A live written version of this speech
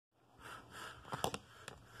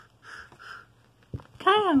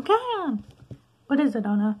Kion! What is it,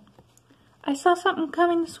 Ona? I saw something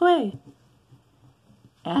coming this way.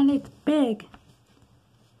 And it's big.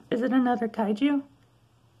 Is it another kaiju?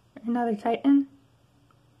 Another titan?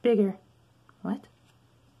 Bigger. What?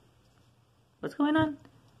 What's going on?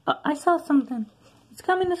 Oh, I saw something. It's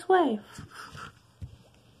coming this way.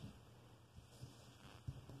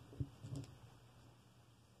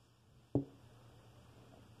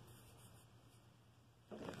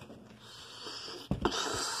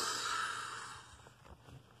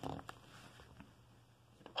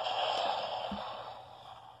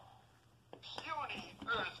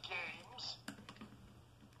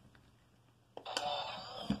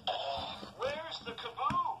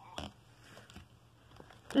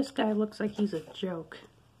 This guy looks like he's a joke.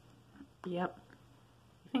 Yep.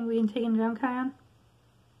 You think we can take him down, Kion?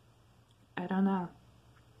 I don't know.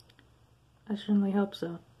 I certainly hope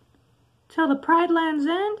so. Till the Pride Lands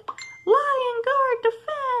end, Lion Guard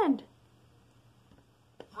defend!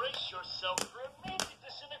 Brace yourself for immediate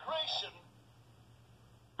disintegration.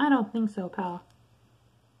 I don't think so, pal.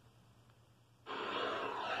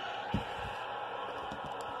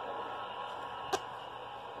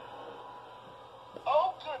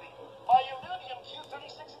 Oh, goody. My Illudium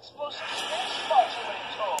Q-36 explosive space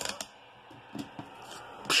modulator.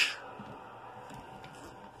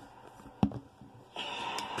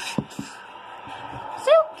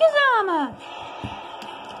 Sukizama!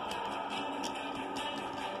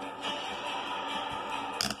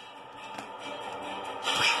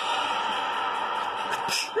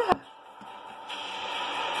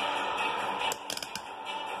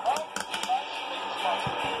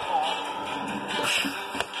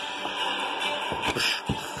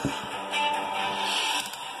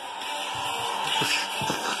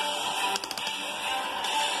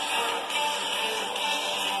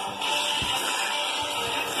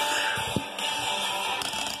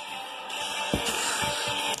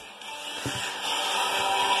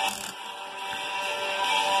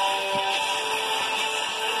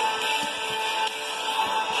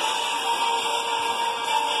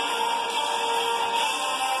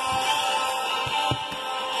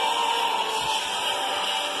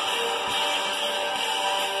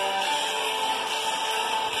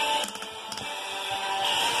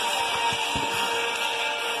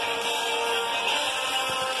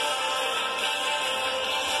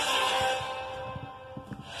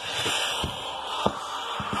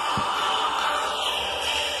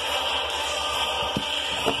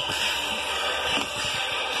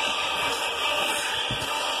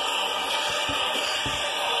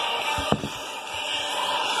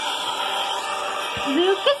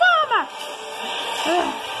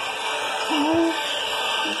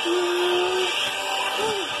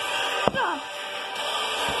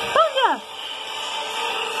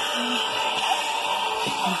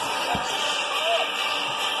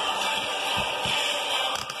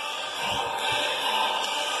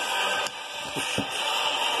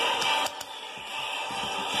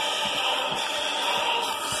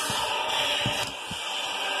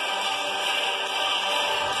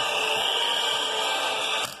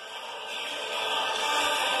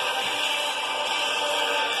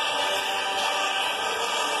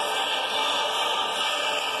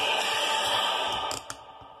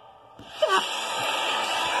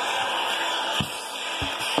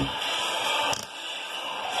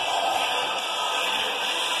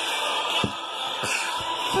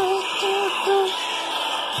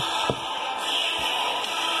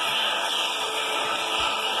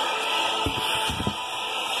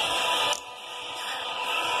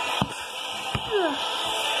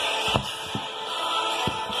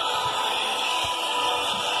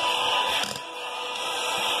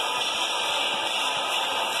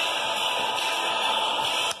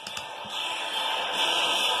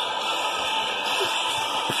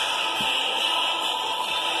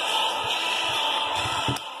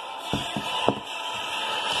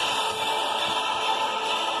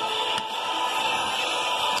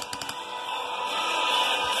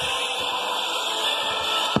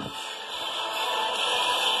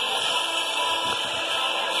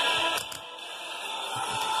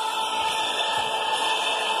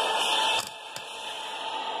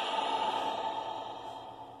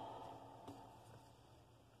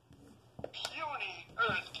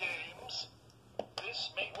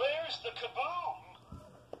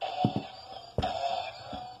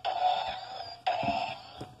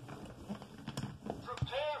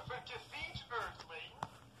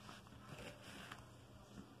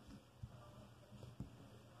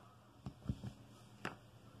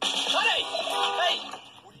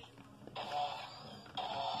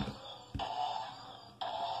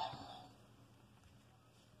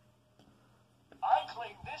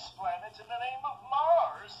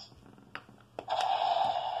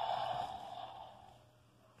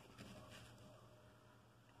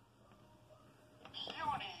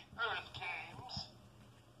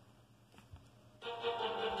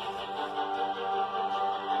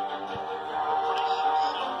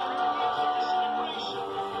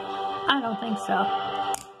 so.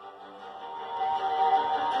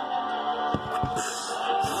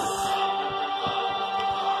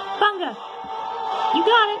 Bunga! You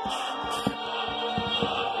got it!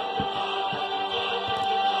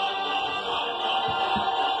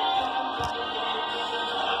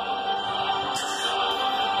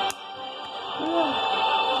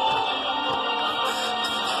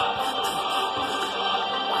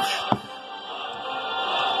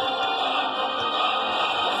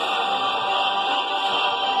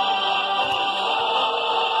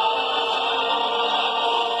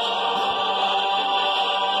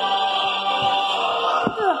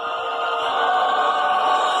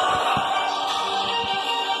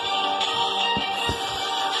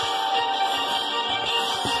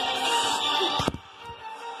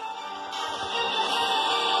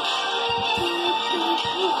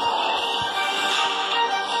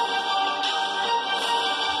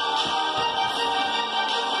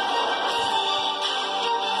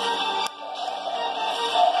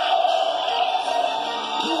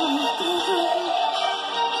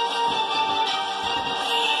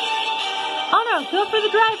 Go for the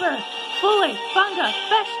driver! Bully, Bunga,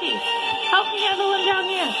 Bestie! Help me handle him down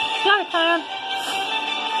here! Got it, Kyle!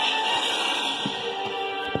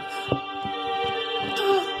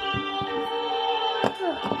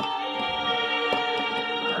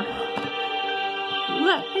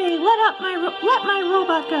 Let my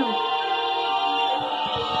robot go!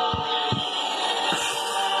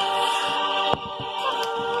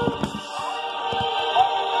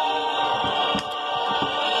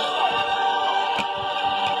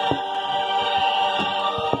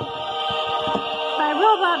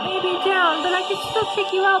 Down, but I can still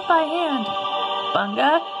take you out by hand.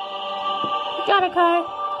 Bunga. You got it,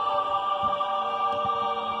 Kai.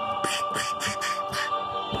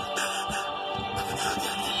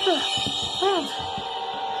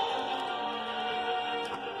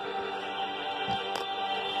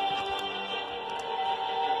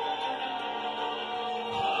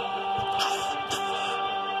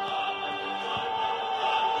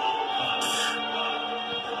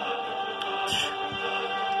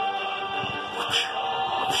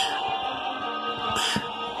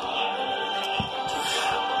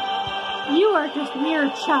 You are just mere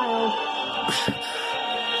child.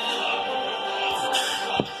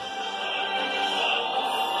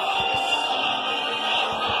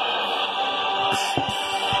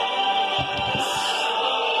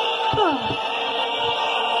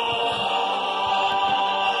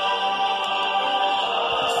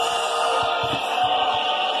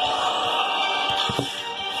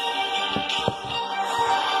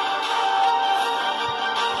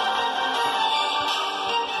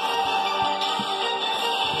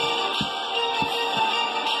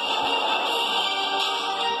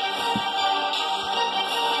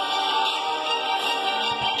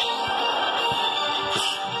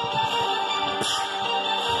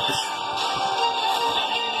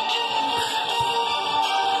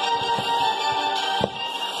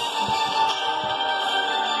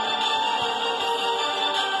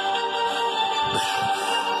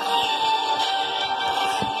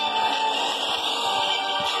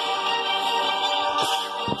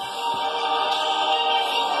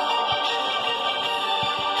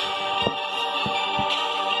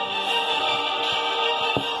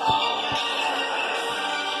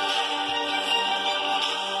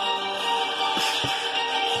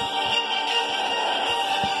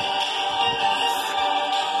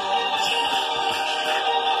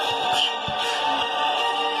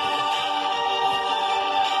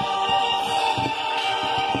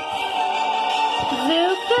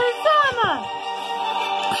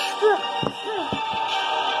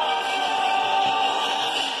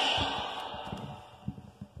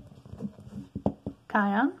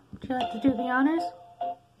 Kion, would you like to do the honors?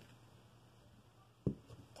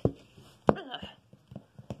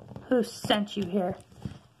 Who sent you here?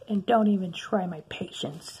 And don't even try my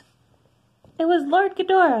patience. It was Lord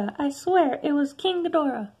Ghidorah. I swear, it was King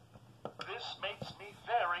Ghidorah. This makes me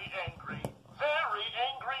very angry. Very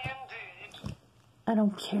angry indeed. I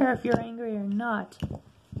don't care if you're angry or not.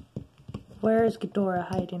 Where is Ghidorah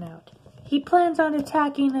hiding out? He plans on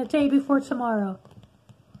attacking the day before tomorrow.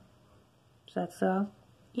 Is that so?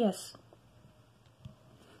 Yes.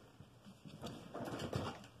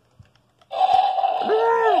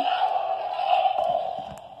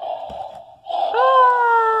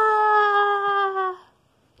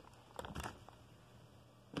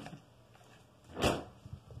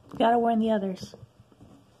 Gotta warn the others.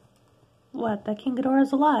 What? That King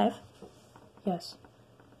Ghidorah's alive? Yes.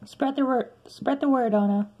 Spread the word. Spread the word,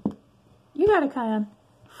 Ona. You got it, Kion.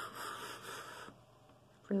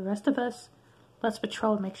 For the rest of us, Let's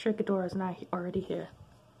patrol and make sure Ghidorah's not already here.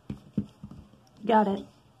 Got it.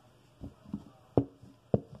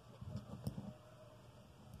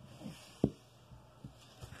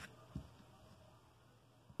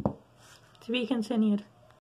 To be continued.